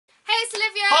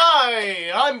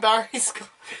Hi, I'm Barry Scott.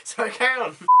 Sorry, carry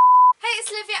on. Hey, it's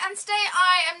Olivia, and today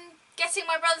I am getting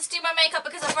my brother to do my makeup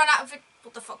because I've run out of...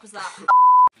 What the fuck was that?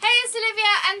 Hey, it's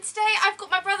Olivia, and today I've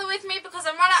got my brother with me because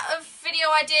I've run out of video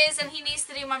ideas and he needs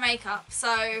to do my makeup.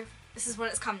 So, this is what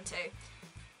it's come to.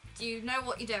 Do you know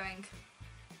what you're doing?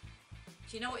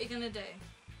 Do you know what you're going to do?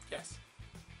 Yes.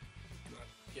 No.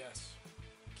 Yes.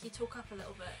 Can you talk up a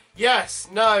little bit? Yes.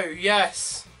 No.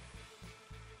 Yes.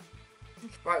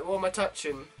 Right, what am I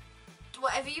touching?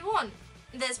 Whatever you want.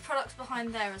 There's products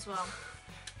behind there as well.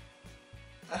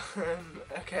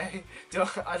 Okay.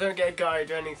 I don't get a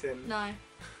guide or anything. No.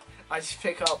 I just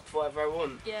pick up whatever I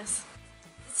want. Yes.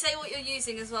 Say what you're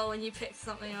using as well when you pick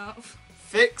something up.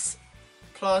 Fix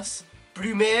plus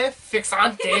Brume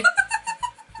Fixante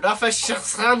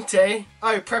Raffaciante.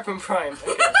 Oh, prep and prime.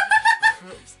 Okay.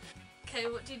 Okay,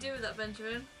 what do you do with that,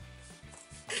 Benjamin?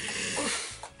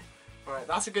 Right,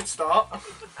 that's a good start.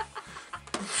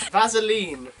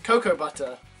 Vaseline, cocoa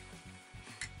butter.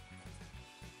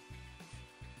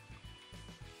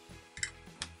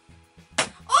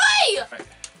 Oi! Right.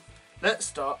 Let's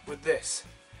start with this,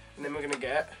 and then we're gonna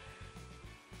get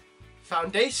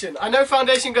foundation. I know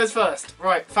foundation goes first.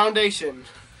 Right, foundation.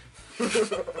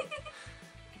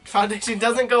 Foundation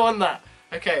doesn't go on that.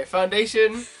 Okay,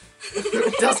 foundation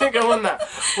doesn't go on that.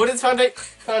 What is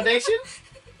foundation?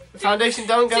 Foundation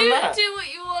don't go on that. Do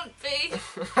what you want, B.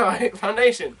 Right,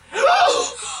 foundation.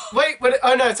 Wait,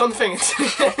 oh no, it's on the fingers.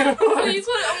 Well, you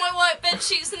put it on my white bed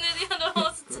sheets and nearly had a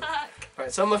heart attack. Right,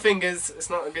 it's on my fingers. It's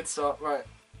not a good start. Right.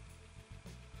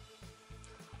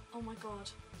 Oh my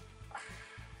god.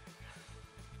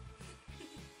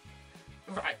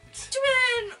 Right.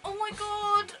 Benjamin! Oh my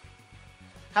god.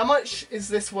 How much is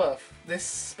this worth? This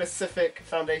specific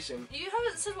foundation? You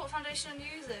haven't said what foundation I'm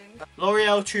using.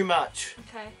 L'Oreal True Match.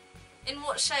 Okay. In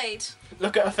what shade?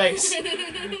 Look at her face.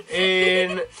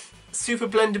 In super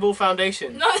blendable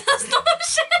foundation. No, that's not a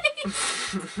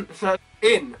shade.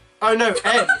 In. Oh no,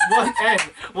 N. One N.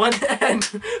 One N.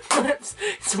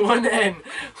 It's one N.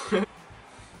 Right,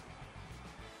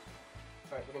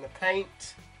 we're gonna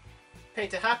paint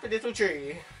a happy little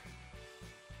tree.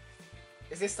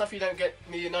 Is this stuff you don't get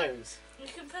near your nose? You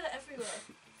can put it everywhere.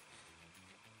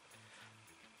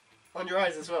 On your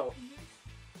eyes as well? Mm-hmm.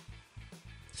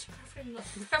 Just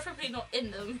preferably not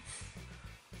in them.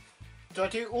 Do I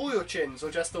do all your chins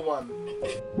or just the one?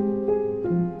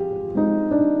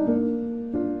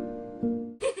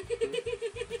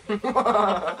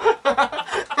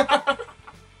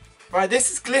 Right,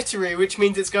 this is glittery, which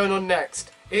means it's going on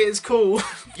next. It is cool.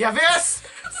 Yes!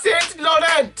 Sit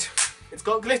Laurent! It's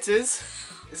got glitters.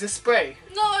 Is this spray?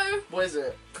 No! What is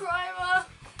it? Primer.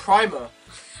 Primer.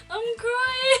 I'm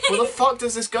crying. Where the fuck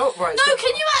does this go? Right. No,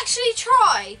 can you actually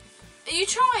try? Are you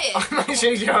trying? I'm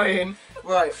actually trying.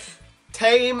 Right.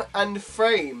 Tame and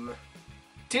frame.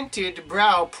 Tinted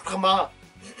brow pomade.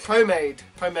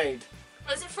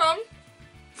 Where's it from?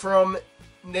 From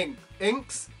Inks.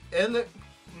 Ninx. Spell it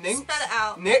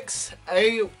out. Nyx.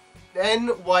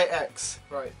 ANYX.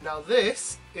 Right. Now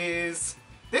this is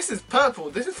purple.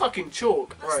 This is fucking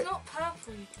chalk. That's right. not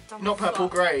purple, you dumb Not purple,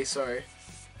 fuck. grey. Sorry.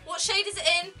 What shade is it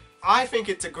in? I think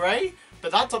it's a grey,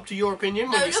 but that's up to your opinion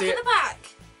No, when you look see at it. the back.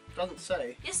 Doesn't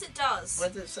say. Yes, it does. Where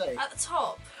does it say? At the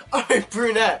top. Oh,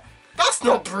 brunette. That's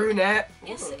not brunette.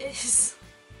 Yes, it is.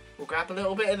 We'll grab a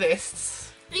little bit of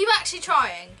this. Are you actually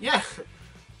trying? Yeah,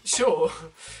 sure.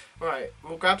 Right,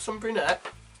 we'll grab some brunette.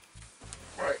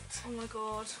 Right. Oh my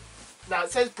god. Now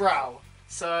it says brow,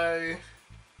 so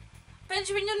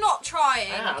Benjamin, you're not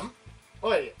trying. I am.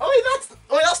 Oi, that's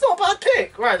not a bad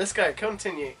pick. Right, let's go.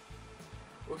 Continue.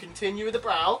 We'll continue with the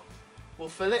brow. We'll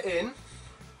fill it in.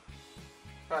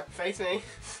 Right, face me.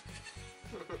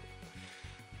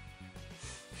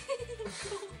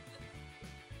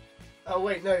 Oh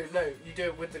wait, no, you do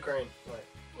it with the grain. Right.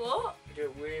 What? You do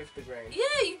it with the grain.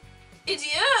 Yeah, you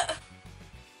idiot.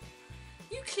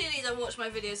 You clearly don't watch my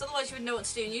videos, otherwise you would know what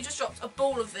to do, and you just dropped a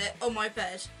ball of it on my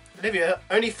bed. Olivia,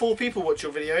 only 4 people watch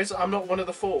your videos. I'm not one of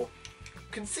the 4.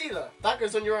 Concealer. That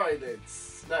goes on your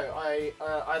eyelids. No,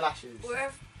 eyelashes.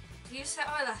 Wherever you say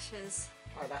eyelashes.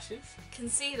 Eyelashes?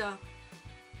 Concealer.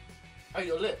 Oh,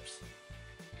 your lips.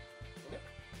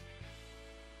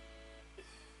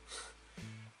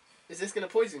 Is this going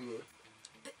to poison you?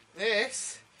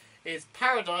 This is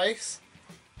Paradise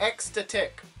Extra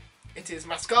Tick. It is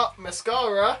mascara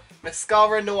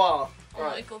noir. Oh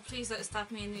Right. my god, please don't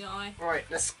stab me in the eye. Right,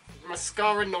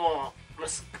 mascara noir.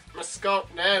 Mascara.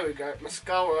 There we go.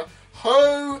 Mascara.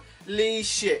 Holy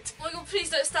shit. Oh my god, please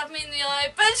don't stab me in the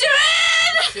eye.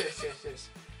 Benjamin!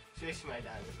 Shush, my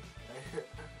darling.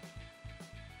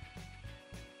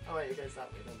 Oh wait, it goes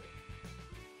that way, doesn't it?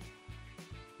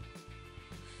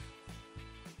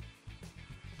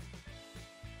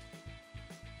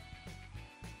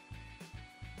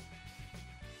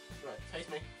 Face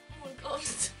me. Oh my god.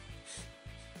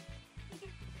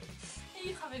 Are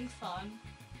you having fun?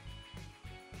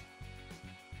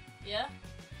 Yeah?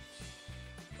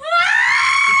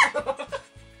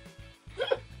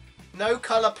 No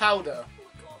colour powder. Oh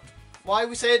my god. Why are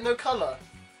we saying no colour?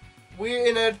 We're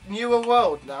in a newer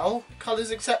world now.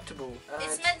 Colour's acceptable.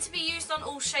 It's meant to be used on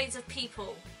all shades of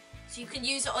people. So you can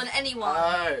use it on anyone.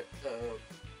 Oh.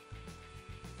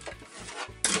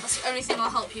 That's the only thing I'll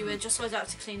help you with, just so I don't have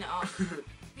to clean it up. Have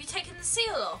you taken the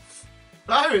seal off?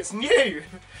 No, it's new.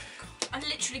 I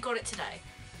literally got it today.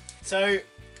 So,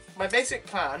 my basic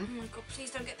plan... Oh my god, please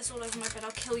don't get this all over my bed.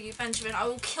 I'll kill you, Benjamin. I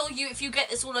will kill you if you get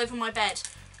this all over my bed.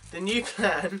 The new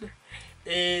plan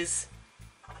is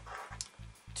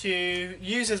to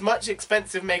use as much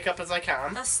expensive makeup as I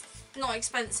can. That's not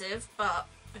expensive, but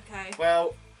okay.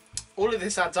 Well, all of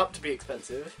this adds up to be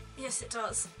expensive. Yes, it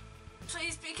does.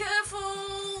 Please be careful.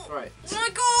 Right. Oh my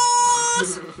god!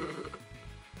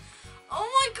 Oh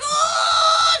my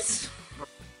god!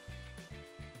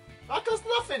 That does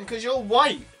nothing because you're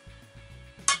white.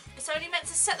 It's only meant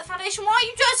to set the foundation. Why are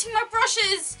you dirtying my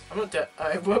brushes? I'm not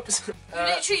whoops. You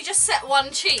literally just set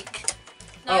one cheek.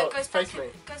 No, Oh, it goes face back, me.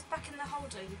 goes back in the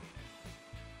holding.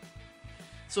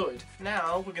 Sorted.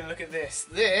 Now we're going to look at this.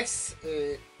 This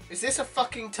is this a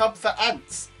fucking tub for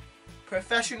ants?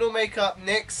 Professional makeup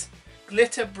NYX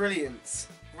Glitter Brilliance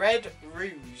Red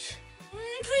Rouge.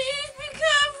 Please be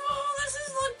careful. This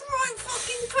is like bright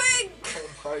fucking pink.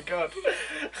 Oh my god.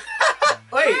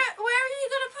 Wait. Where are you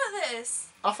gonna put this?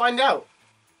 I'll find out.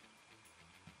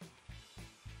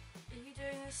 Are you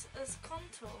doing this as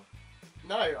contour?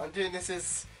 No, I'm doing this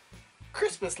as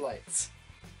Christmas lights.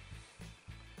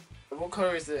 What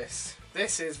colour is this?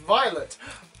 This is violet.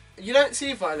 You don't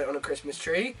see violet on a Christmas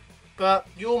tree, but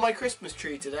you're my Christmas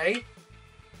tree today.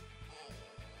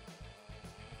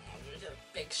 I'm gonna do a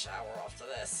big shower after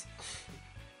this.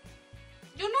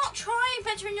 You're not trying,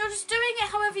 Benjamin, you're just doing it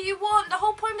however you want. The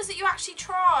whole point is that you actually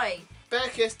try. Bare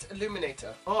Kissed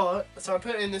Illuminator. So I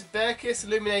put in this Bare Kiss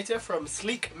Illuminator from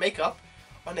Sleek Makeup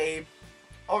on a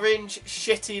orange,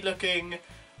 shitty looking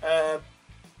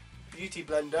beauty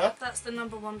blender. That's the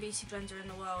 #1 beauty blender in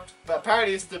the world. But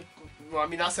apparently it's the... Well, I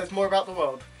mean, that says more about the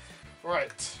world.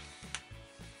 Right.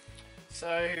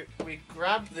 So we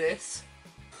grab this.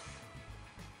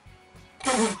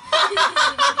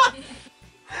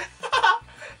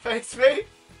 Face me.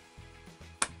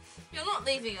 You're not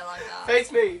leaving it like that.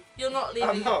 Face me. You're not leaving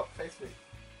I'm not. Face me.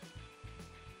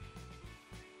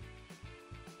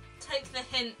 Take the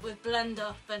hint with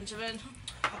blender, Benjamin.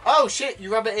 Oh shit,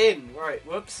 you rub it in. Right,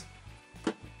 whoops.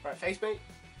 Right, face me.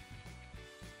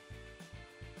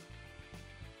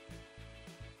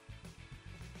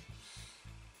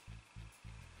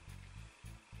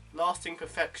 Lasting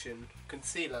Perfection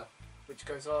Concealer, which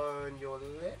goes on your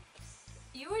lips.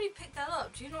 You already picked that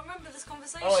up. Do you not remember this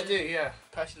conversation? Oh, I do, yeah.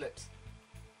 Purse your lips.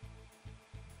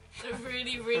 I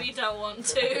really, really don't want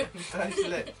to. Purse your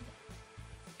lips.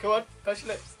 Come on, purse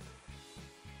your lips.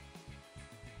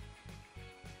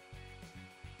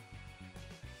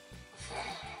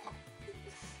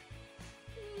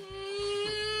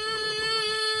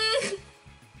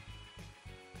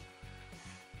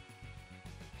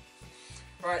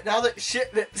 Right, now that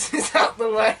shit lips is out the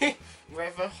way,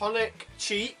 Reverholic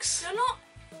Cheeks. You're not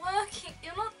working.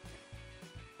 You're not.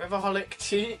 Reverholic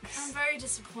Cheeks. I'm very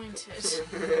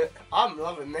disappointed. I'm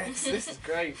loving this. This is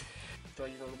great. Do I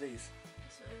use one of these?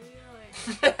 So,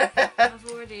 yeah, I've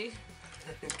already.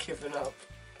 Given up.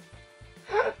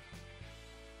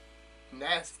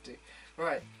 Nasty.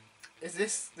 Right. Is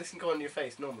this can go on your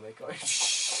face normally? God,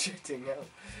 shitting hell.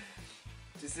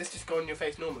 Does this just go on your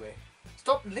face normally?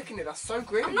 Stop licking it, that's so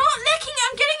grim. I'm not licking it,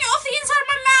 I'm getting it off the inside of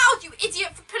my mouth, you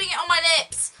idiot, for putting it on my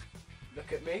lips.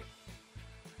 Look at me.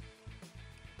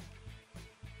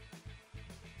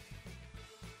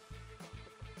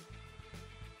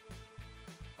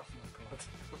 Oh my god.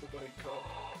 Oh my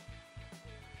god.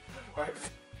 Right.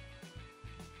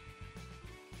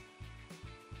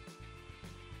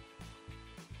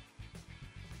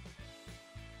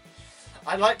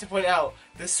 I'd like to point out,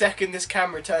 the second this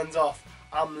camera turns off,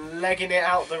 I'm legging it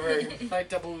out the room. Can I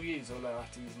double use or no, I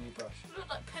have to use a new brush? You look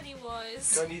like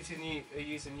Pennywise. Do I need to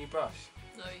use a new brush?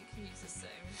 No, you can use the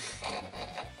same.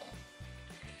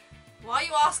 Why are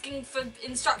you asking for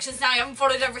instructions now? You haven't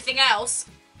followed everything else.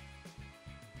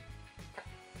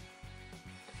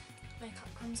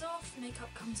 Makeup comes off,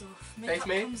 makeup comes off, makeup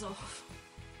comes off.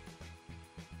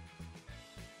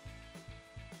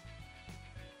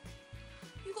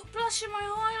 You got blush in my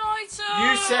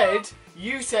highlighter.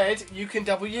 You said you can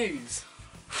double use.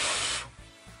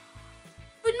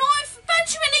 But not if,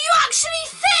 Benjamin, are you actually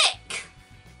thick?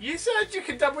 You said you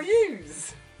could double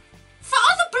use. For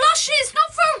other blushes,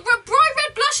 not for a bright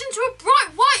red blush into a bright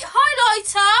white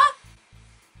highlighter.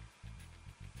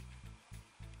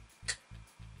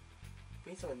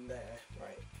 Be something there.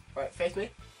 Right. Right, face me.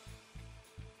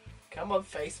 Come on,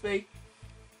 face me.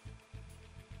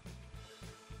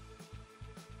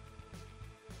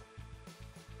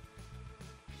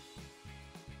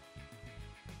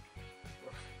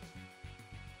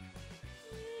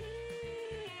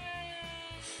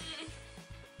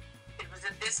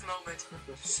 At this moment,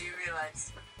 she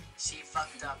realized she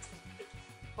fucked up.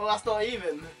 Oh, that's not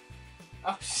even.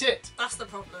 Oh, shit. That's the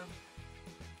problem.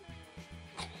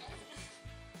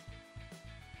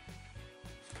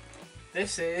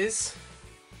 This is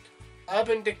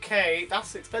Urban Decay.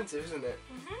 That's expensive, isn't it?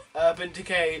 Urban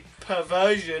Decay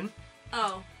Perversion.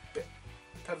 Oh.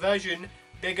 Perversion.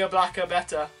 Bigger, blacker,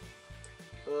 better.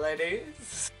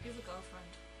 Ladies. You have a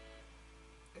girlfriend.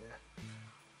 Yeah.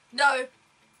 No.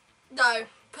 No.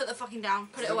 Put the fucking down.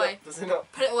 Put it away. Does it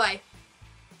not? Put it away.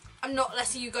 I'm not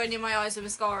letting you go near my eyes with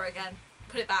mascara again.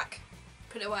 Put it back.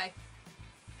 Put it away.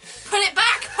 Put it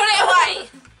back! Put it away!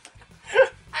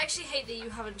 I actually hate that you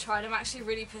haven't tried. I'm actually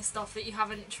really pissed off that you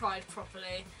haven't tried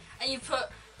properly. And you put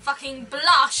fucking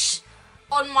blush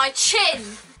on my chin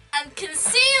and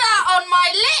concealer on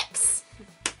my lips.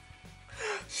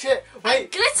 Shit, wait.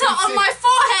 And glitter on my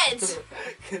forehead.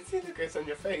 Concealer goes on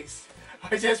your face.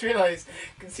 I just realised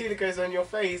concealer goes on your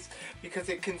face because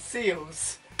it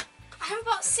conceals. I have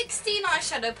about 16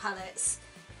 eyeshadow palettes.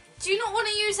 Do you not want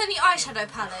to use any eyeshadow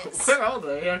palettes? Where are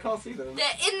they? I can't see them.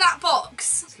 They're in that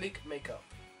box. Sleek makeup.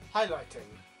 Highlighting.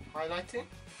 Highlighting?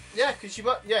 Yeah, because you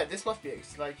must. Yeah, this must be it.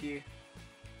 Like you.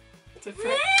 To fit.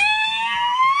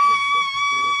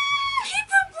 He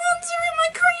put bronzer in my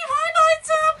cream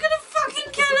highlighter. I'm gonna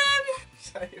fucking kill him.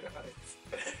 Shut your eyes.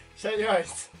 Shut your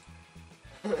eyes.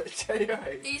 Shut your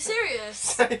eyes. Are you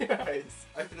serious? Shut your eyes.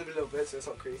 Open them a little bit so it's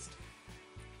not creased.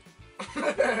 Look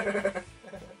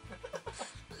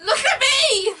at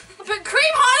me! I put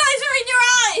cream highlighter in your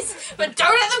eyes, but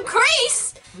don't let them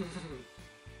crease.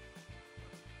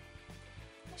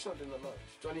 That's not doing that much.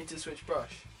 Do I need to switch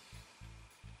brush?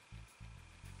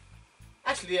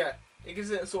 Actually, yeah. It gives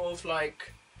it a sort of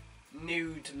like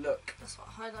nude look. That's what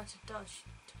highlighter does.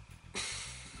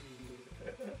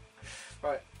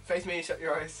 Right, face me, shut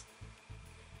your eyes.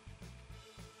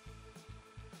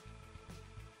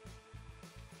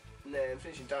 And then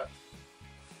finishing touch.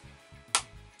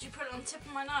 Did you put it on the tip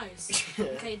of my nose?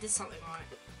 Okay, you did something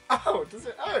right. Oh, does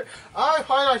it? Oh, I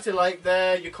highlighted like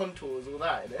there, your contours, all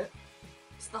that in it.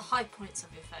 It's the high points of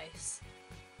your face.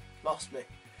 Lost me.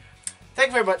 Thank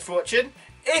you very much for watching.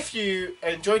 If you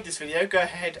enjoyed this video, go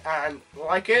ahead and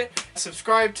like it.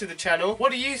 Subscribe to the channel.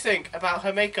 What do you think about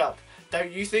her makeup?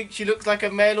 Don't you think she looks like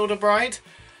a mail order bride?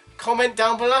 Comment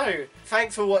down below.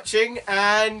 Thanks for watching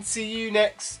and see you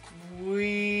next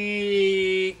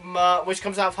week. Which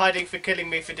comes out of hiding for killing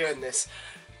me for doing this.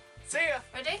 See ya.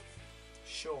 Ready?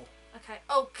 Sure. Okay.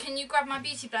 Oh, can you grab my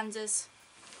beauty blenders?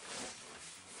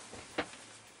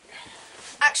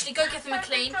 Actually, go give them a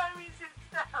clean.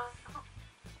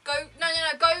 Go, no,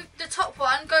 go the top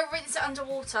one, go rinse it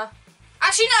underwater.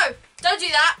 Actually, no, don't do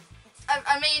that.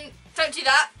 I mean, don't do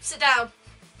that. Sit down.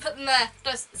 Put them there.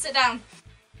 Just sit down.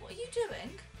 What are you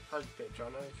doing? I was a bit dry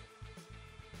nose.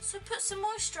 So put some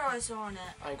moisturiser on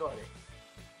it. I ain't got any.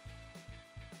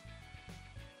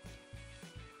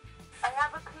 I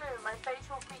have a clue. My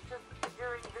facial features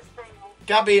during this thing will...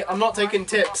 Gabby, I'm not taking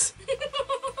tips.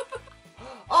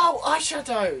 Oh,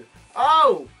 eyeshadow.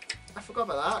 Oh, I forgot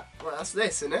about that. Right, that's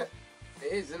this, isn't it?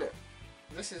 It is, isn't it?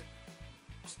 This is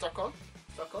stuck on.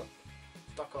 Stuck on.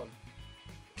 Stuck on.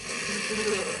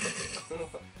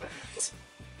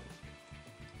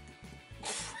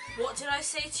 What did I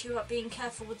say to you about being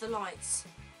careful with the lights?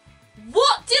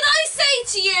 What did I say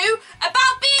to you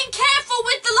about being careful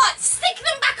with the lights? Stick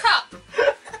them back up!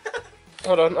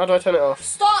 Hold on, how do I turn it off?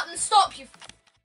 Start